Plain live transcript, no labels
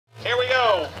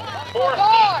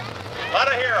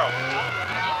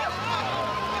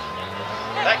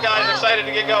excited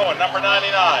to get going, number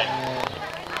 99.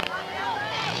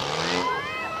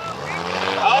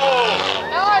 Oh!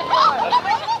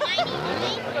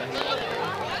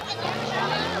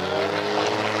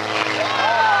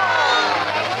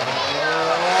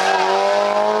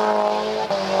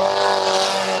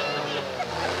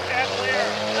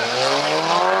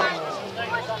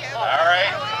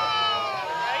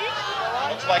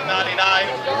 Like 99,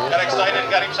 got excited and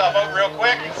got himself out real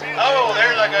quick. Oh,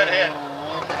 there's a good hit.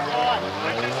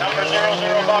 Number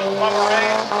 00 bumper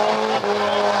race.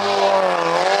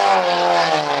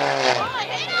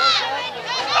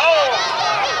 Oh,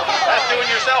 that's doing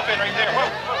yourself in right there. Whoa.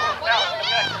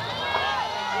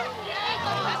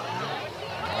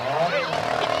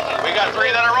 We got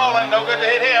 3 that are rolling. No good to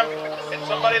hit him. Hit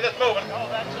somebody that's moving.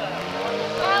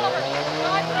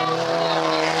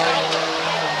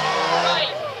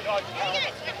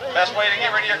 Best way to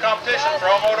get rid of your competition,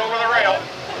 throw them out over the rail.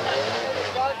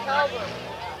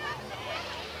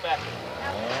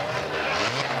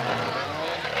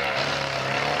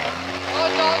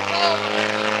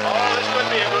 Oh, this could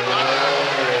be a good one.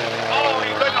 Oh, he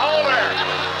couldn't hold her.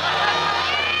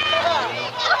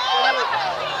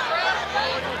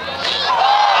 Oh,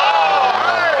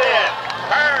 hard hit.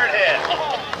 Hard hit.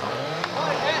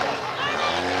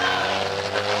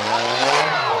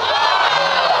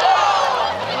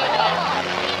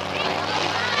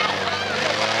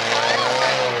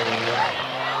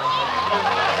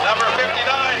 Number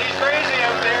 59, he's crazy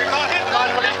out there. Not hitting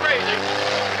much, but he's crazy.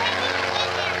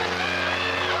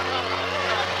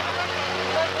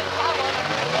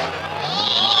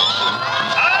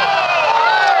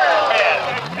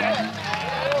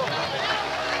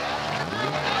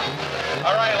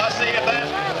 All right, let's see if that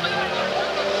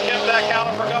keeps that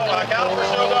caliper going. The caliper's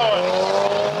still going.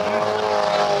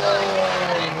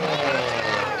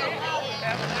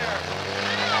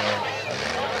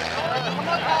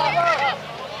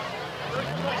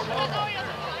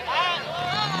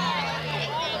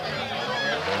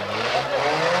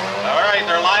 All right,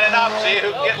 they're lining up. See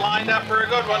who can get lined up for a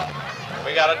good one.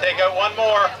 We got to take out one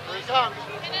more.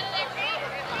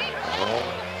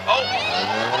 Oh!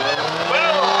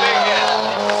 Well, big hit.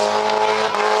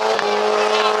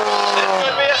 This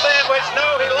could be a sandwich. No,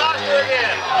 he lost her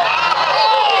again.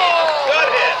 Oh! Good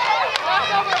hit.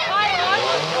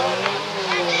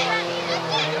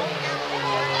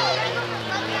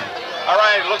 All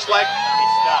right, looks like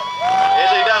he's stuck.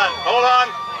 Is he done? Hold on.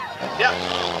 Yep.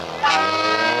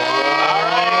 All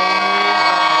right.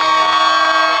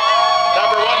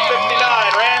 Number 159,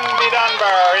 Randy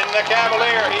Dunbar in the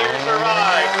Cavalier. He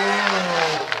survived.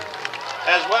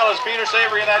 As well as Peter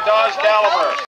Savory in that Dodge Caliber.